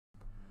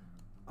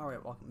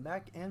Alright, welcome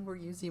back, and we're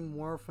using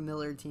more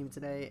familiar team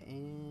today,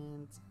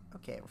 and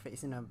okay, we're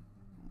facing a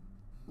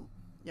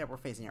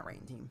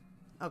rain team.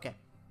 Okay.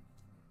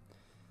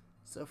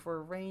 So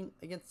for rain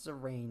against a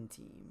rain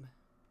team,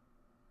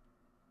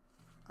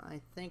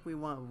 I think we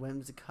want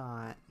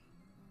Whimsicott.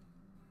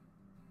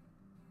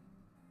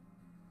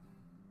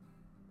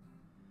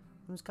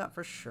 Whimsicott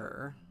for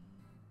sure.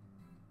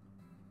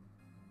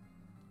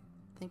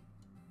 I think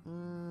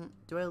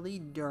do I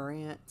lead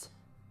Durant?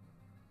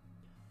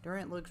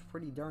 Durant looks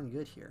pretty darn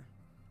good here.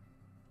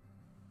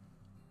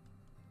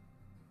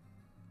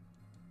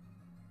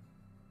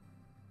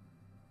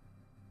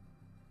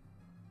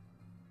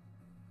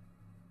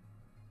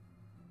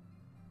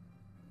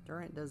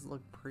 Durant does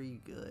look pretty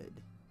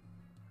good.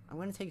 I'm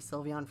going to take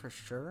Sylveon for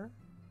sure.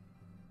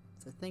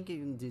 So I think you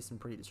can do some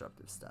pretty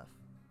disruptive stuff.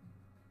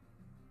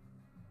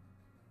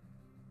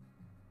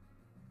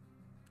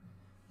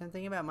 I'm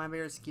thinking about my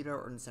Barraskewda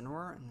or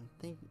Incineroar, and I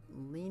think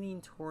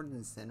leaning toward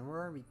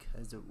Incineroar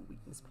because of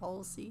weakness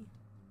policy.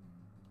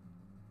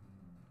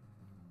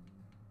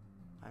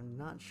 I'm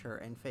not sure,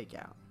 and fake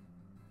out.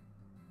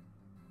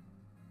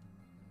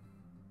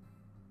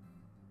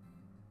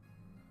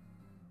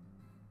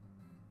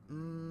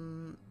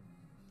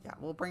 Yeah,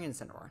 we'll bring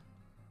Incineroar.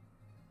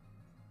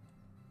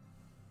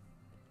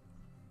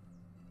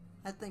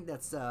 I think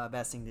that's the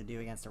best thing to do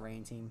against a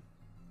rain team.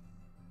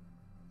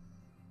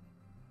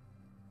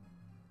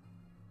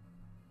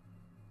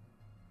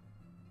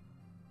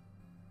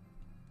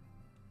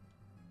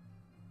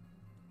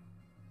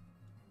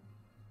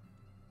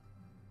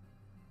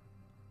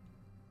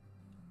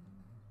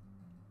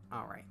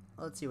 Alright,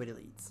 let's see what he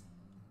leads.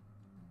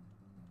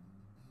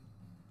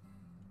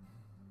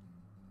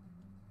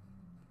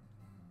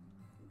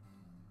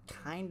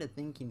 Kinda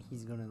thinking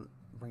he's gonna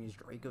bring his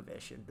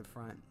Dracovish into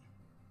front.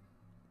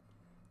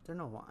 Don't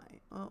know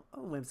why. Oh,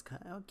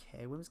 Whimsicott.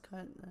 Okay,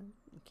 Whimsicott.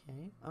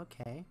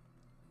 Okay.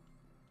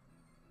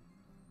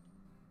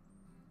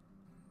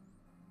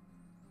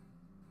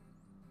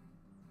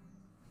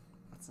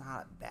 That's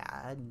not a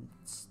bad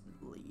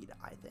lead,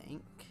 I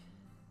think.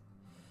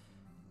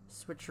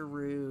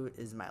 Switcheroo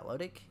is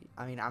melodic.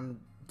 I mean, I'm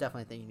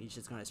definitely thinking he's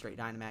just going to straight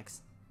Dynamax.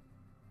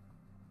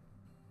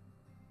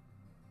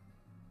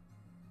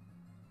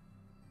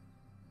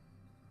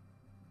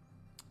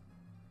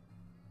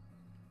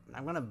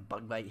 I'm going to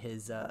bug bite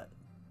his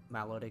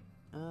melodic.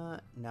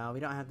 No, we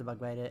don't have to bug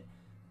bite it.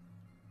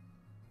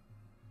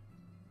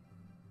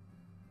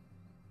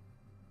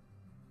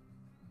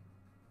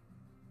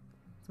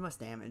 It's the most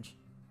damage.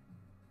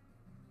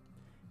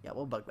 Yeah,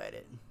 we'll bug bite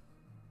it.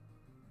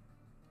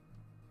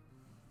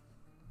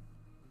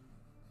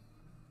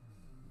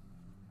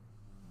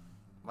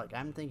 Like,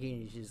 I'm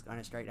thinking he's just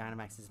gonna straight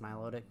Dynamax his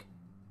melodic.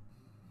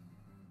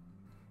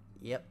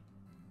 Yep.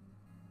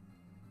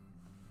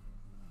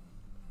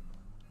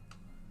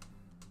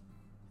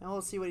 And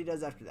we'll see what he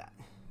does after that.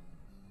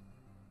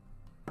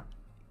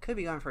 Could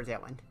be going for a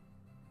Tailwind.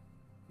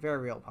 Very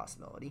real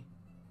possibility.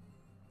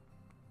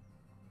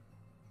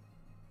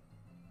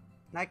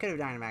 And I could have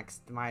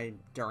Dynamaxed my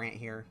Durant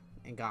here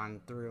and gone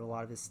through a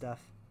lot of his stuff.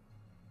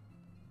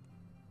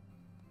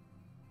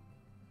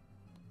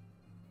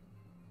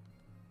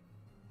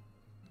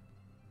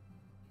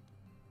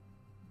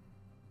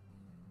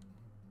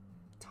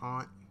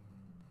 Taunt.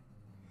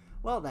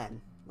 Well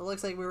then, it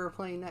looks like we were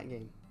playing that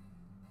game.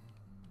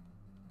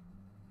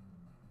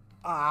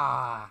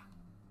 Ah.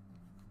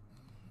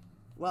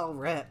 Well,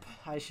 rip.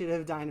 I should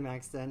have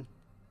Dynamaxed then.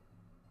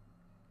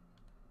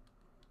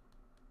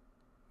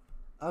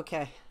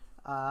 Okay.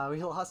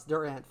 We lost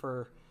Durant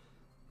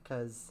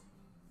because,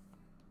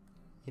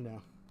 you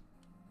know.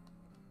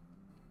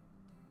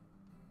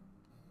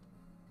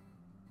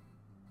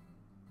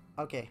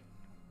 Okay.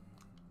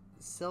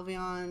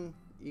 Sylveon,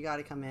 you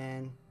gotta come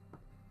in.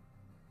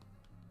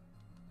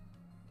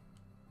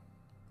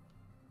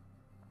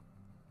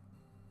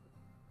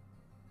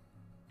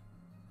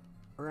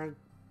 We're gonna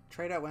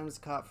trade out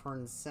Whimsicott for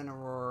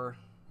Incineroar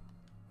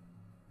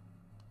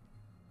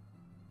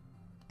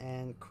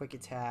and quick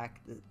attack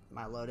the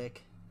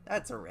melodic.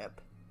 That's a rip.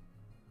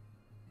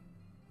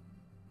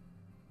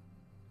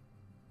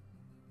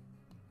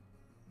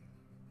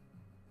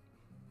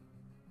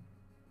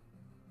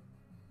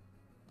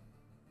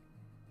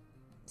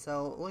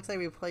 So it looks like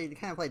we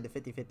kind of played the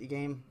 50-50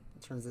 game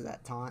in terms of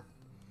that taunt.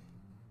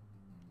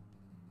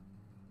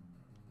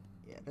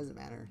 Yeah, it doesn't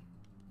matter.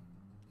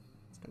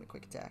 It's gonna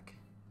quick attack.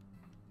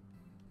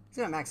 He's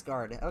gonna max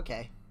guard.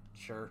 Okay,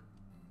 sure.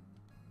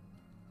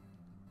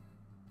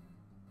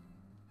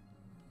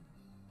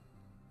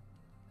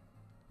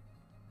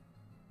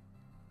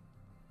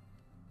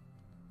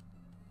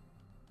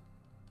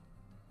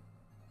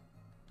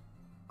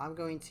 I'm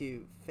going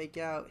to fake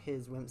out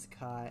his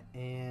Whimsicott,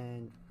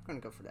 and we're gonna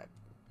go for that.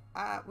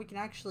 We can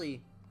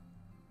actually,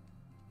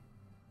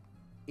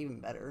 even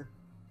better,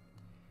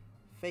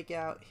 fake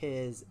out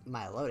his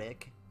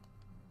melodic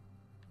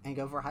and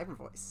go for Hyper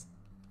Voice.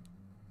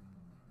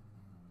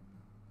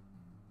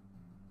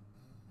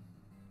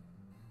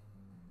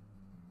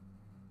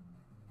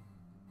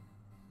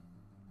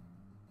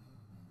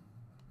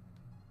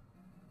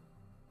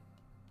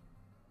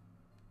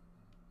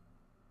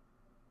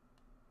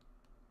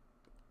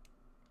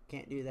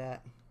 can't do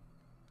that.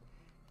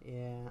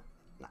 Yeah.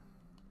 Nah.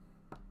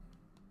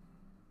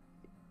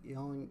 You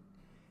only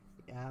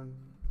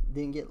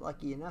didn't get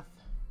lucky enough.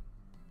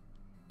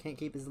 Can't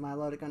keep his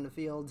Milotic on the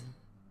field.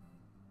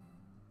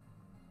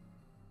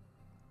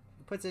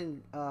 Puts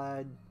in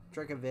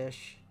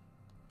Dracovish.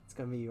 It's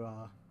gonna be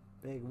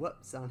big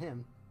whoops on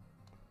him.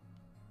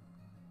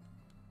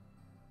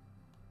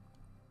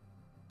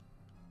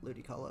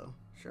 Ludicolo,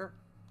 sure.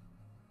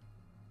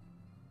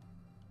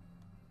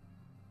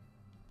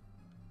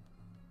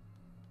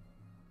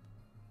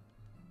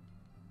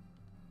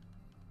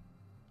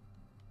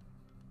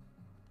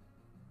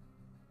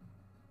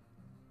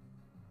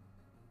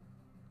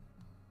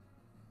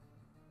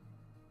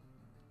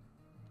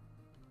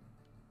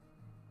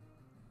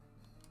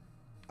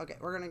 Okay,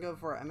 we're gonna go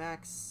for a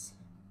max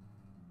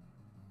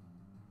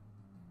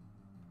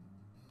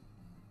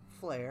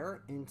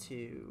flare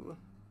into,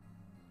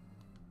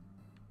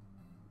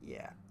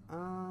 yeah,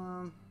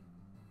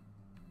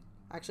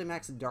 actually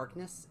max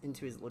darkness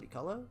into his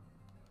Ludicolo,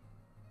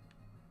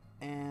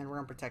 and we're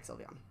gonna protect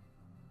Sylveon.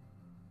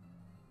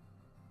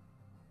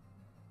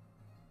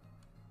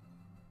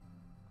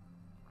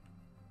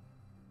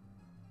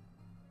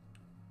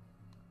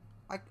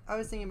 I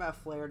was thinking about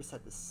flare to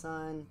set the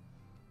sun.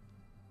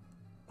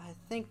 I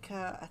think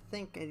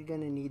I'm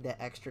gonna need that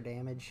extra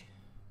damage.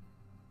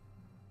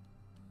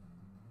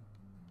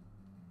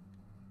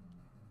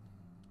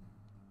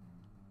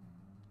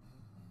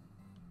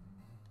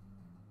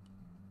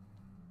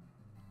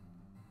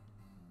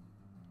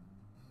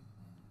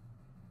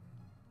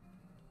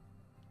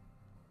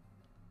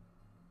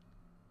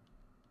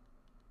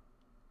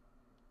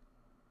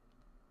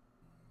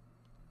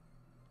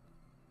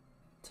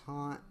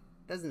 Taunt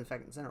doesn't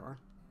affect Incineroar.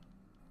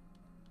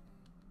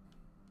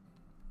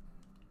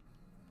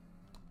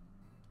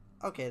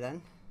 Okay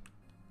then.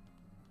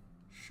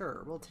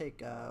 Sure, we'll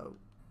take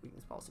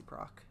weakness policy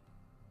proc.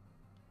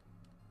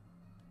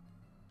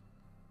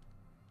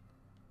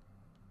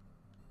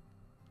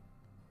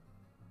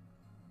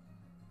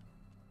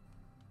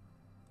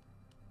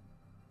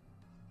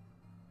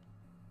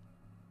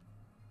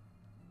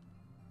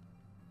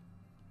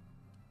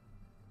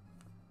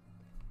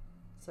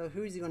 So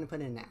who's he going to put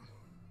in now?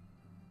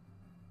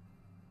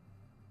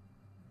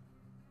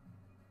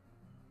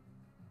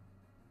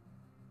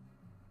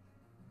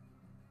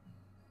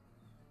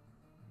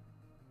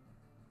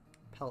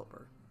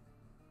 Pelipper.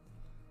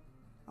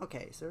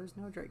 Okay, so there's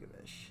no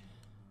Dracovish.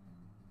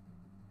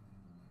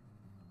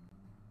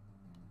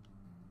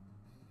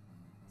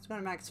 It's going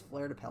to max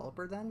Flare to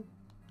Pelipper then.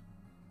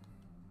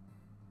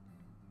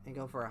 And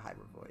go for a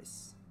Hybrid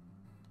Voice.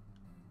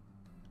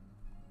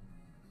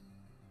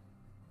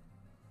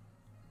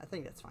 I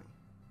think that's fine.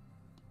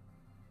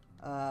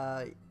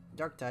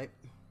 Dark type.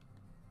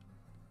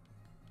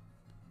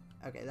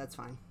 Okay, that's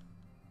fine.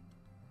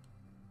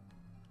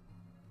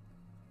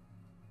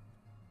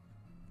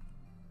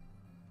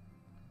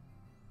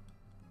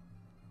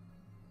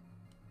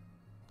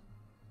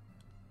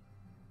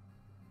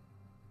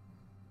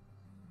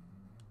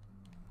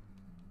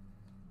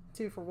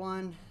 Two for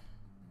one.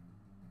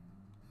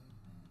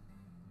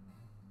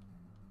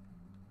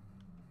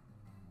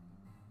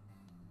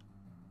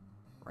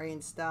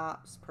 Rain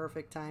stops.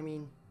 Perfect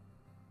timing.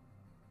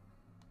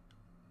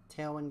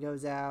 Tailwind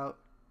goes out.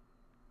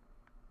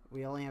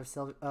 We only have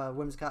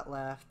Whimsicott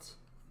left.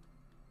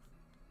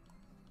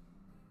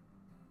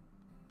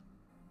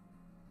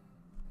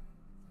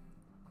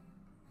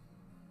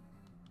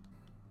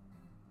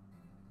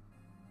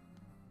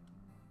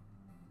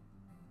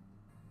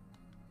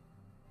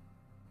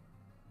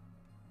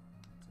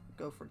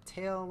 Go for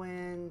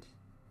Tailwind.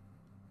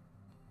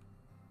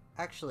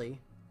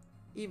 Actually,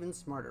 even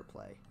smarter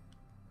play.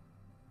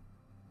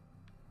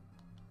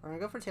 We're gonna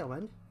go for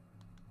Tailwind.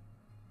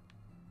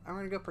 I'm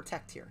gonna go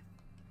Protect here.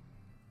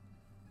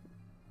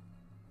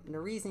 And the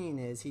reasoning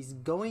is he's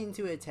going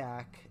to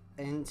attack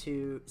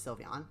into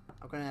Sylveon.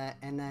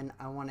 And then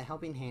I want a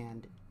Helping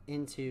Hand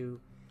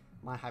into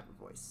my Hyper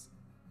Voice.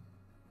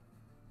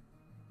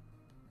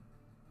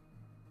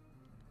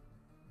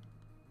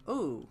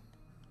 Ooh.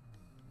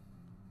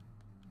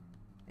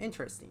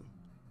 Interesting.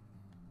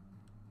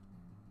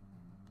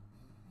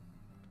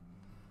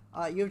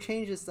 You have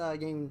changed this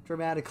game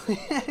dramatically.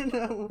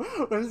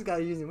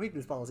 Whimsicott using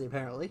weakness policy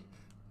apparently.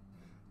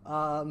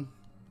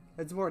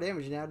 It's more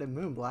damage now to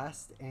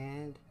Moonblast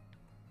and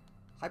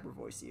Hyper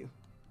Voice you.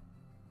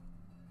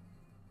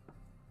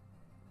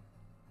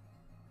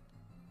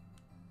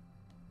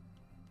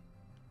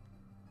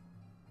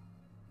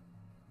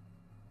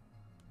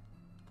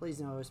 Please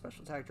no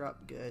special attack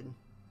drop. Good.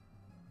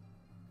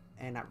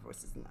 And Hyper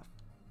Voice is enough.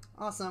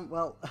 Awesome.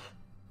 Well,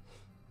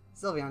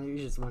 Sylveon, you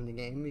just won the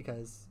game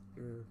because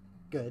you're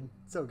good.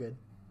 So good.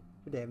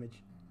 Your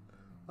damage.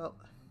 Well,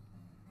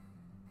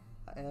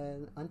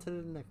 and on to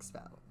the next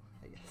battle,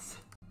 I guess.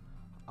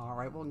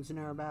 Alright, welcome to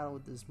our battle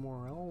with this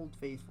more old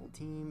faithful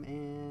team,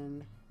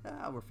 and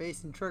we're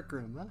facing Trick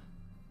Room, huh?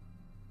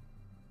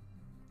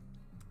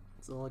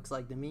 That's what it looks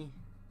like to me.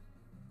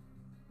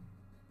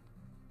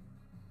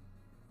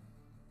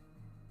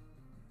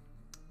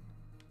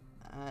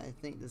 I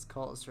think this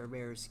calls for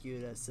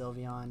Barraskewda,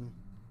 Sylveon.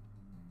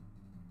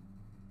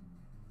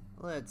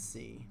 Let's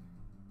see.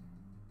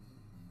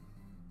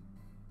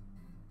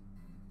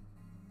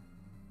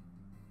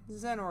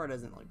 Incineroar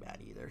doesn't look bad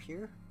either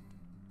here.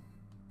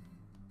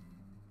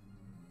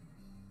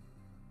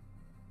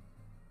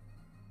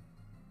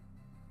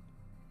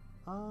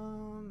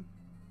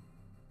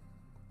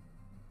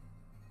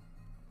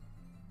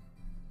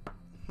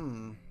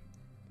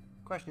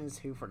 Question is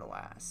who for the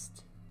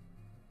last?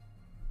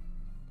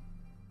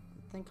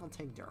 I think I'll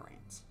take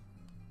Durant.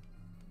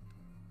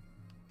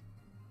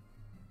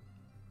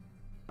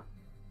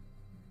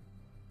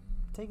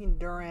 Taking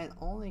Durant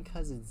only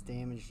because its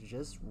damage is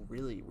just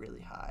really,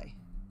 really high.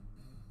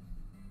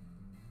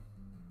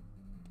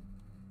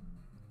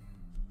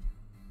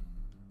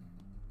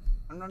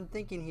 I'm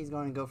thinking he's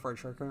going to go for a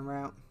Trick Room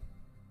route.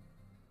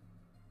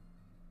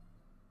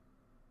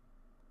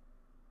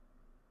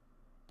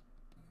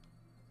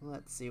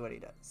 Let's see what he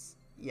does.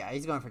 Yeah,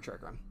 he's going for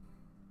Trick Room.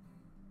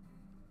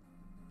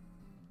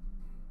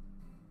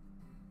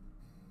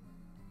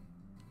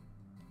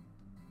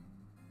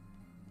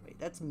 Wait,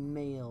 that's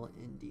male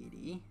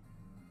indeedy.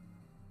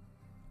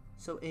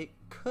 So it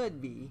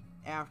could be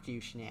after you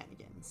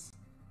shenanigans.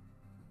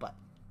 But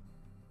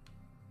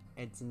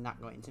it's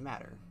not going to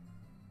matter.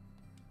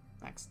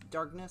 Max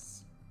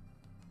Darkness.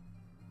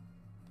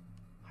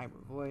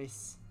 Hyper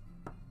Voice.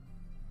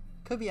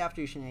 Could be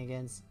after you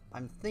shenanigans.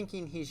 I'm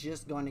thinking he's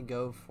just going to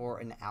go for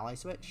an ally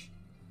switch.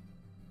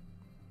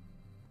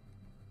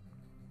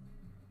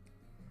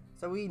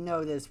 So we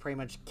know this pretty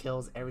much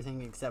kills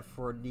everything except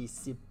for the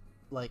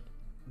like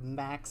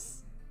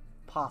max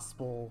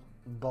possible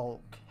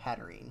bulk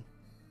Hatterene.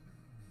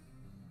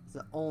 It's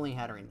the only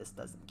Hatterene this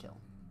doesn't kill.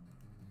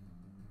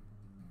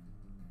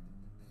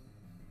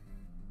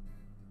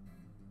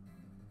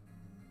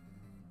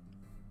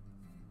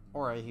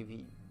 Or if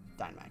he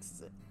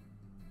Dynamaxes it.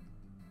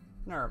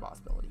 Another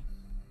possibility.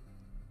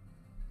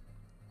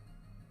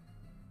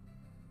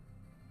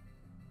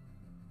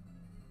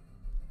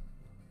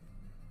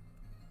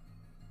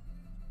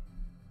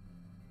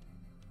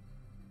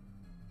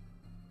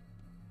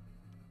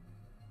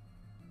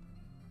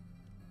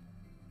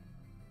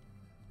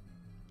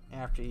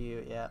 After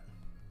you, yeah.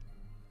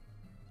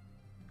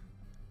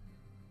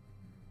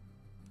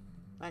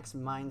 Max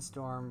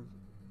Mindstorm,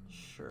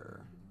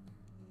 sure.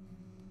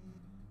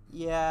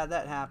 Yeah,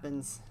 that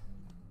happens.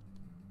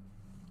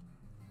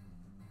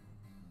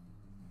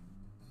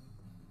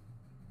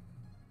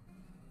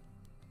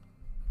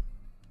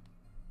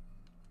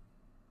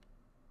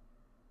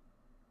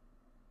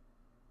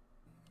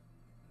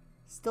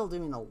 Still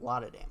doing a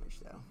lot of damage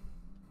though.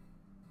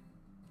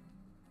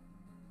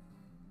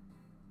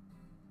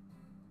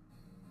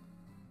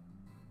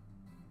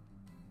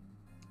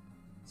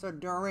 So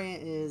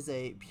Durant is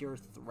a pure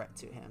threat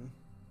to him.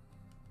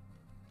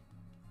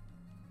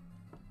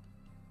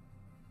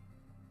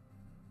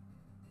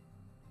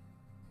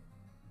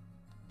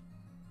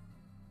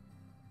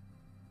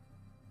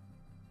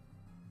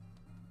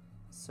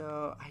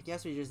 So I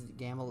guess we just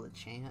gamble the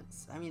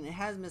chance. I mean, it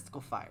has Mystical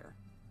Fire.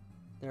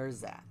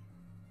 There's that.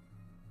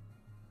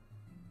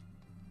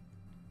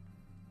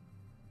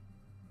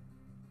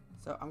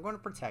 So I'm going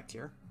to protect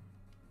here.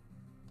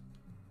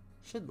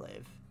 Should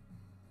live.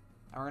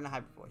 And we're going to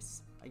Hyper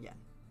Voice again.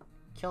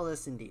 Kill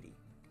this indeedy.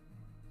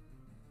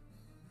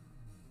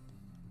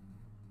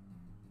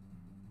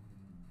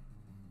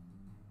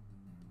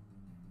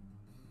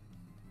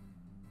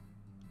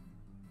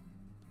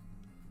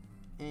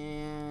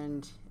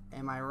 And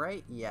am I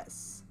right?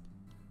 Yes.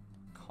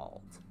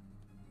 Called.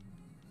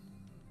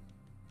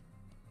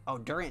 Oh,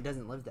 Durant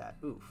doesn't live that.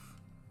 Oof.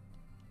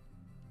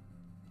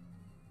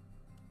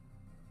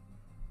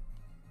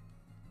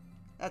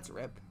 That's a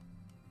rip.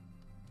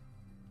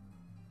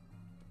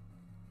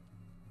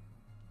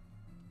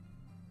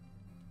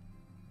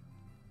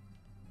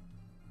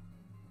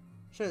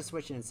 Should have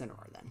switched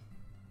Incineroar then.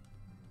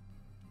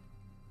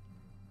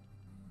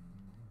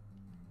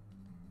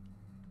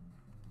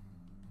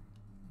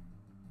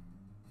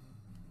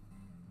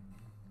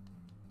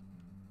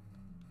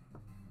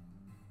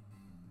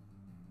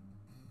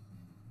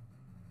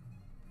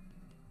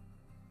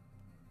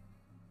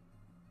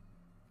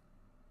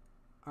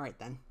 Alright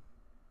then.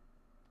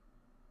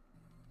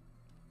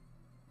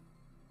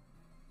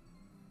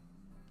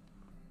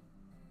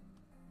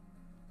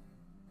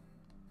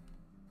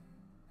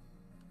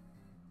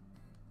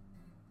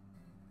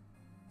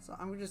 So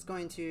I'm just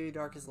going to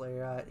Darkest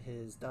Lariat,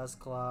 his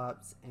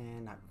Dusclops,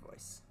 and Hyper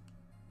Voice.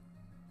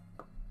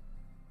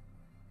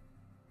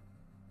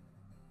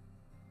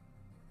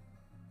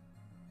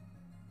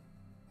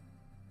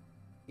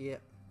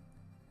 Yep.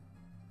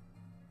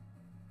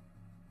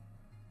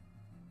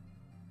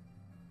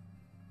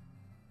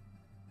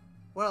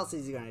 What else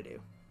is he gonna do?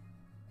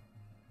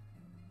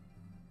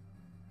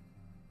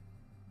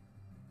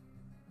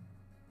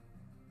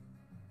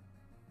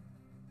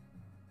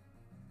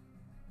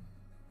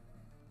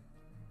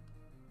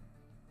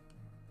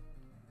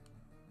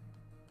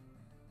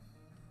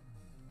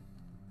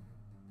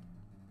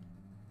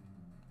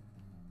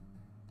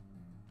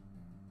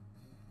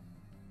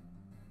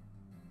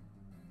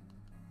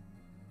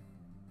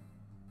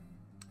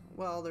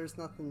 well, there's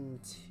nothing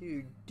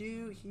to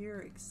do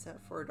here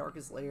except for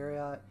Darkest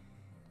Lariat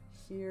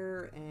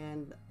here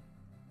and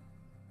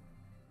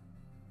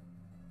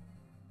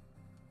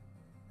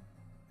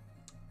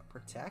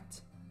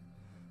Protect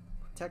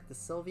the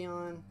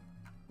Sylveon.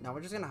 No,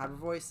 we're just gonna Hyper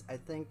Voice. I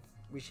think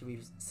we should be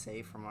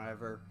safe from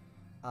whatever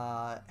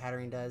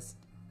Hatterene does.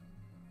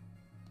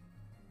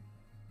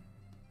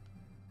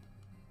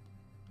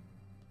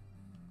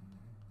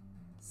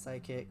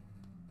 Psychic.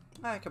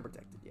 I can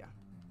protect it, yeah.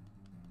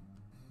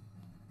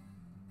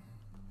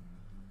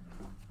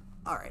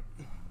 Alright.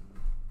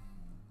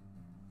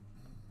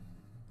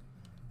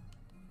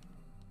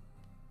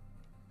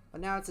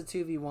 But now it's a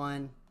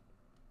 2v1.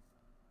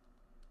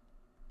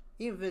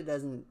 Even if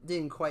it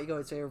didn't quite go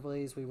as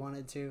favorably as we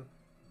wanted to.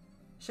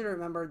 Should have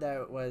remembered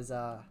that it was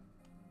that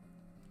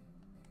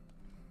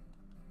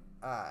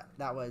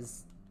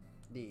was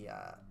the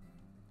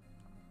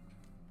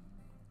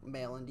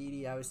male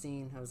Indeedee I was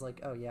seeing. I was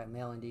like, oh yeah,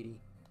 male Indeedee.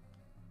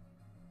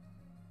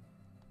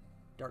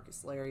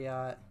 Darkest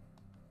Lariat.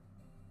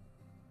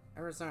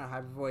 Every time I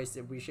Hyper Voice,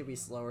 we should be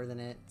slower than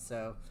it,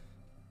 so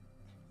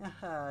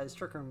his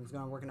Trick Room is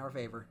going to work in our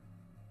favor.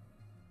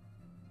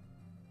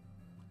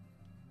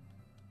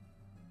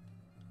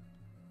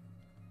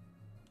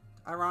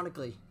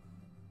 Ironically.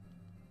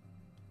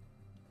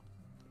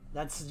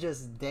 That's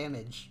just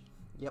damage.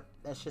 Yep,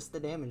 that's just the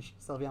damage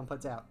Sylveon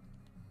puts out.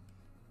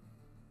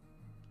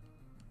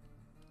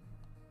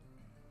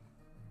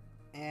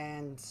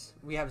 And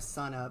we have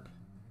Sun up.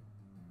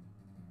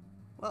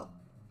 Well,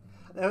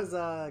 that was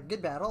a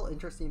good battle,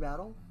 interesting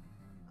battle.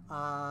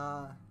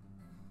 But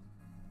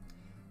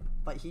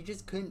he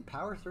just couldn't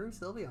power through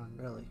Sylveon,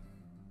 really.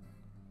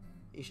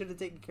 He should have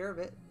taken care of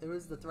it. It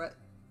was the threat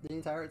the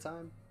entire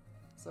time.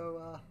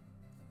 So,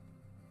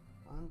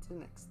 until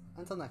next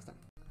time.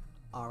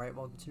 Alright,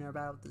 welcome to another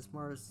battle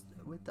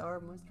with our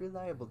most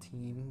reliable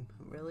team,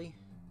 really.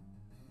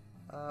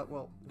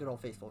 Well, good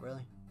old Faithful,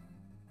 really.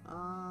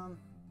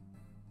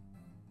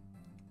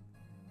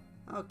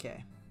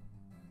 Okay.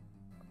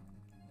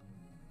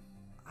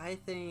 I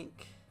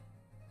think...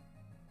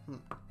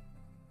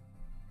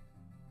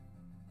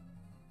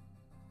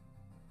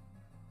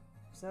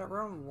 So that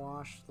Roam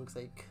Wash looks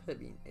like it could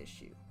be an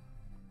issue.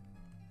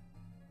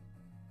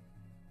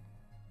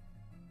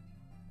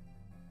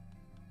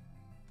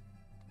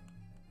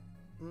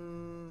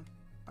 I'm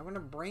gonna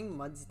bring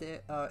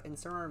Mudsdale,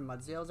 Incineroar and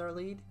Mudsdale as our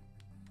lead.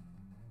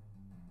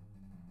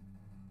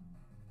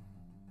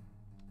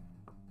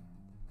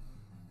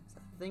 So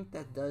I think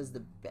that does the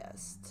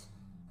best,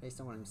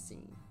 based on what I'm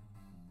seeing.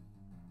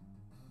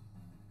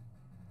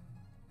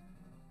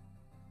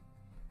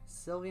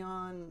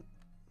 Sylveon,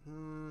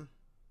 Sylveon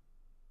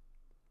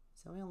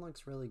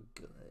looks really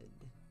good.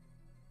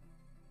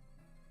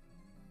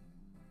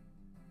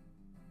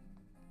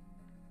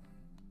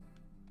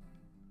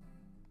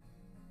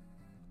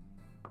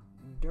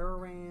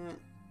 Durant,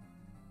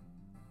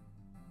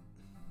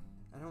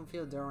 I don't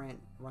feel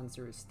Durant runs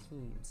through his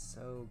team,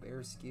 so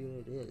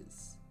Barraskewda it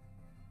is.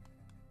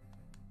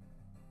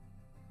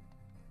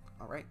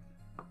 Alright.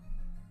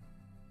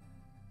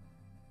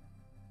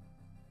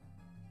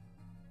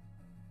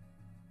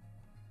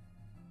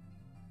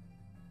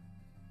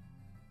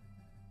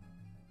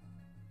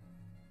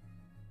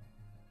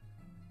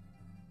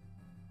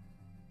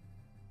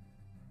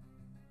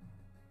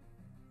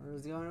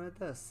 Where's he going with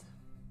this?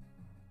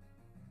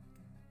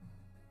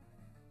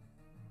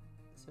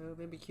 So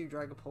maybe Q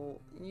Dragapult,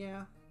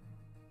 yeah.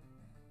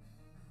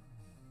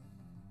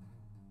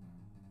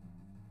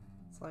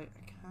 It's like I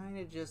kind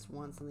of just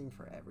want something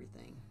for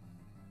everything.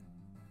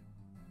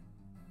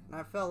 And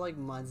I felt like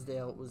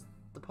Mudsdale was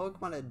the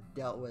Pokemon I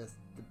dealt with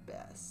the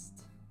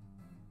best.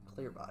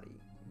 Clear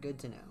Body, good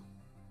to know.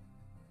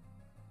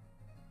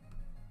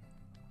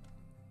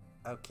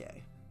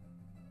 Okay.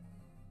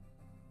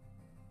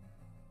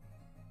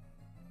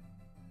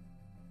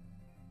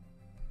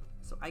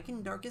 So I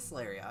can Darkest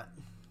Lariat.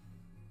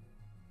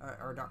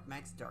 Or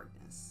Max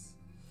Darkness.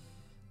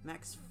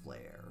 Max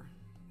Flare,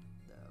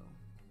 though.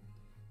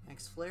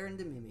 Max Flare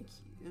into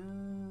Mimikyu.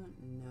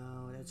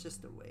 No, that's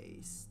just a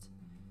waste.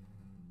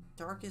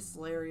 Darkest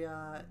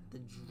Lariat, the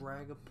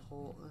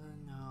Dragapult.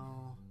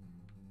 No.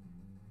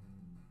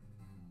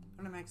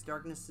 I'm gonna Max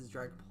Darkness as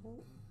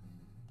Dragapult.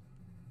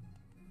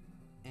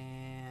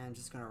 And I'm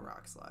just gonna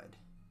Rock Slide.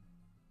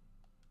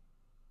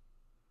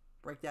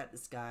 Break that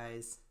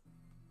Disguise.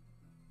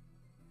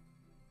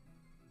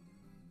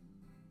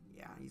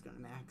 Yeah, he's gonna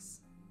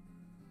max.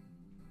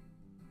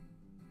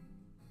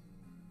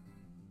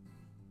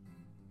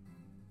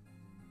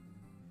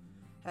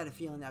 Had a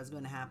feeling that was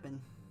going to happen.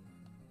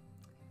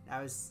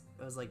 I was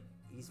like,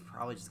 he's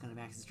probably just gonna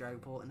max his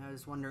Dragapult, and I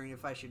was wondering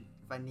if I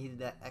needed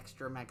that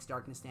extra max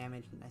darkness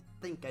damage, and I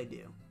think I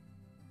do.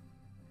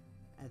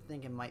 I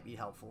think it might be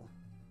helpful.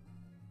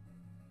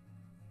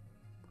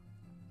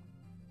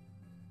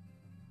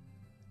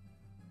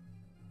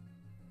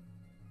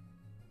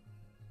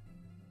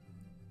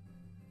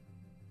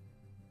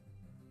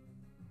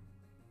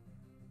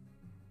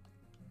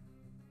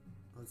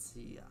 Let's let's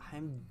see.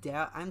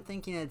 I'm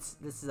thinking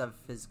this is a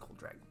physical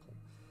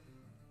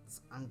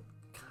Dragapult. I'm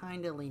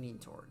kind of leaning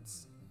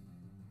towards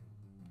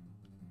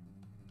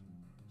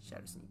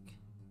Shadow Sneak.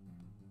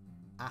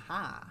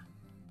 Aha!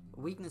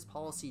 Weakness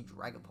policy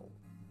Dragapult.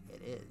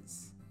 It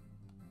is.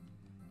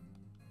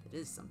 It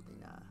is something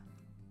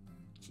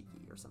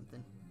cheeky or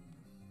something.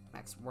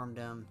 Max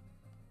Wormdom.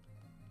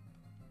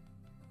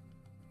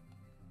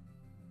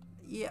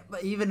 Yeah,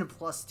 but even a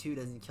 +2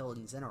 doesn't kill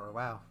Incineroar.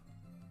 Wow.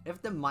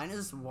 If the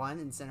 -1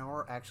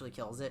 Incineroar actually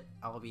kills it,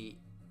 I'll be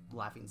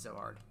laughing so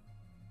hard.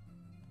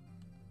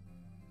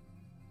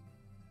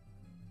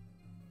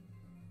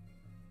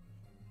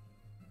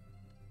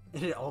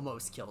 It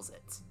almost kills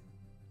it.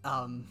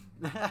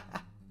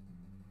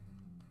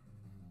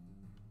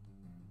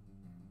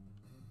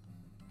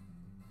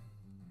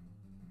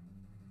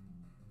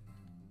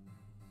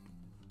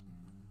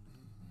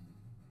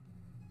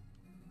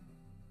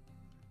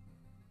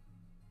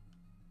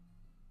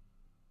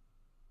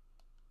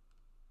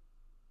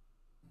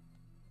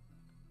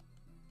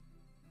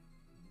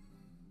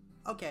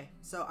 Okay,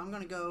 so I'm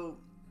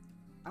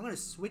gonna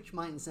switch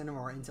my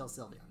Incineroar until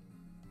Sylveon.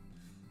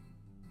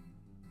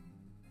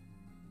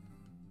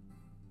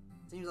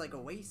 Seems like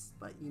a waste,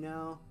 but you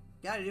know,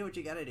 gotta do what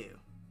you gotta do.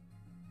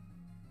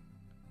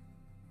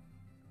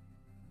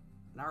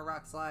 Another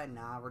Rock Slide?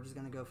 Nah, we're just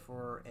gonna go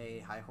for a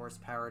high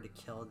horsepower to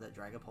kill the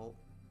Dragapult.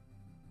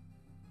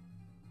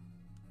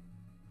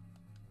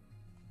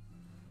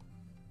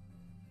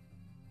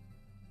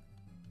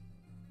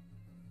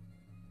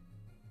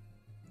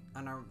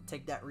 I'm gonna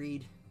take that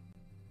read.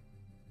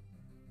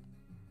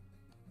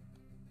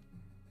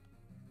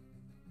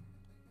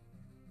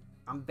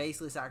 I'm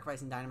basically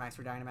sacrificing Dynamax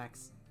for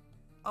Dynamax.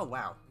 Oh,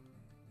 wow.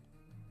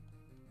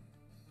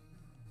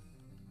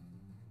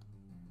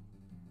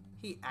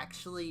 He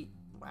actually...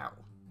 Wow.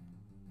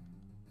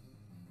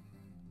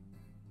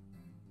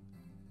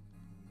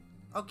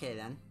 Okay,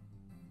 then.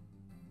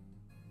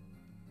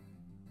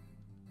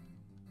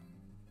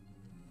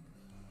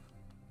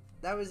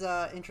 That was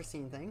an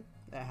interesting thing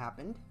that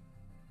happened.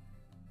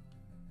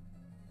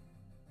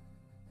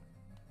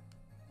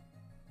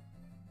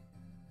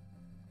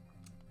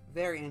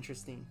 Very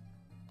interesting.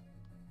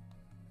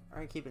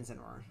 Alright, keep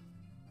Incineroar.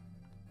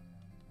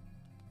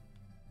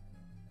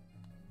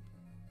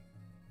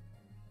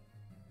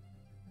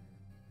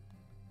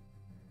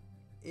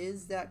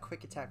 Is that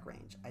quick attack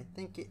range? I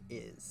think it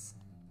is.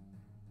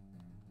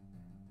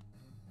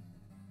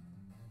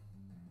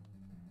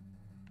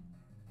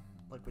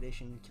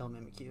 Liquidation, kill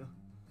Mimikyu.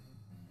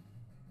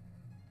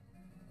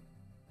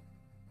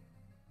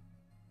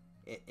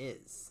 It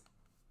is.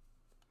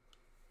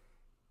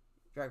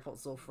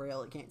 Dragapult's so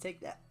frail, it can't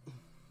take that.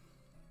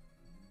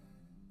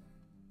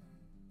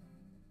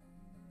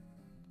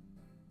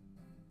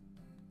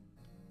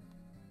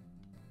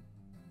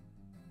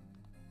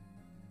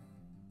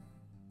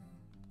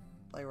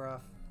 Play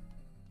rough.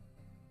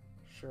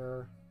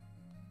 Sure.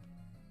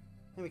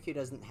 Mimikyu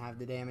doesn't have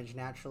the damage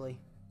naturally.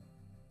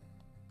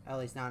 At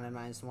least not at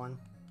 -1.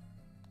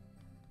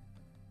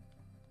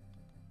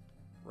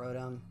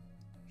 Rotom.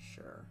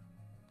 Sure.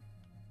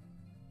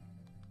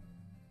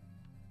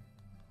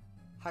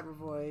 Hyper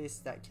Voice,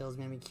 that kills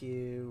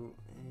Mimikyu,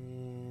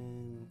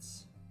 and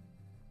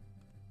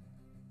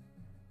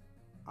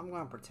I'm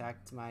going to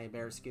protect my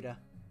Barraskewda.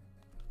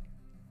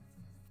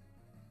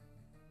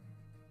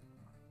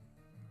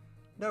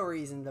 No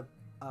reason to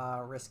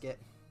risk it.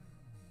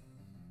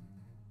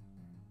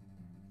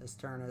 This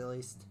turn at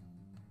least.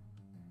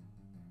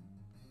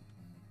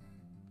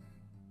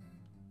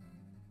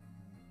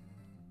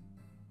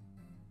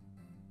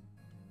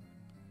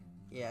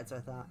 Yeah, that's what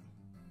I thought.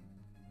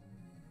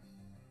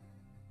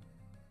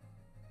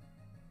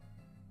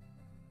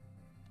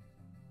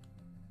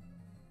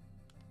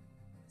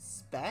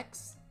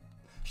 Specs?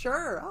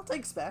 Sure, I'll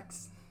take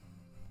Specs.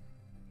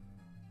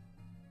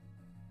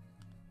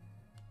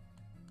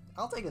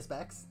 I'll take a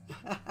Specs.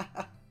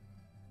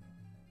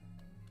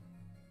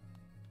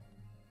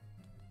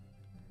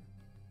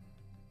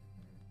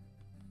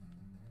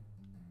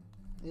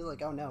 He's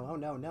like, oh no, oh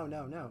no, no,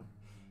 no, no.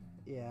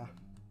 Yeah.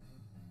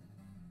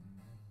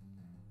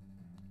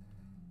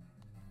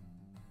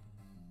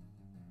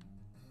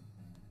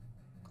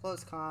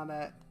 Close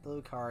combat,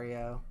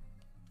 Lucario.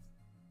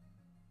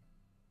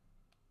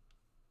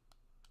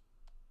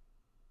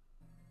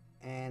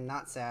 And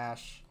not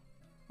Sash.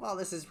 Well,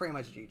 this is pretty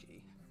much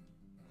GG.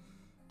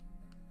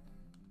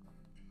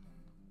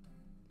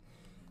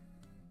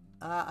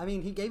 I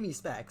mean, he gave me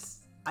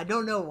Specs. I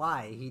don't know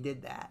why he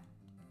did that.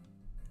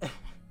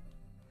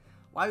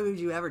 Why would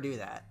you ever do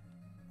that?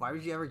 Why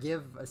would you ever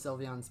give a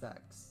Sylveon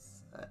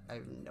Specs? I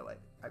have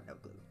no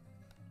clue.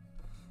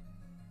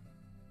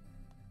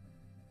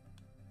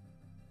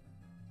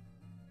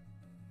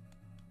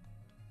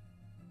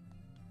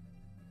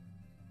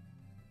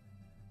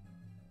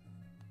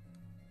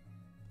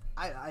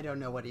 I don't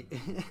know what he...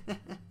 Well,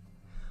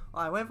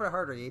 I went for a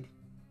hard read,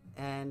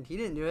 and he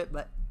didn't do it,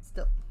 but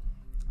still.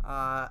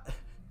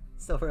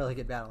 Still a really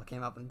good battle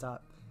came up on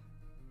top.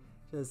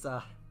 Just,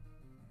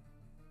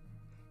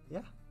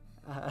 yeah.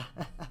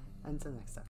 Until next time.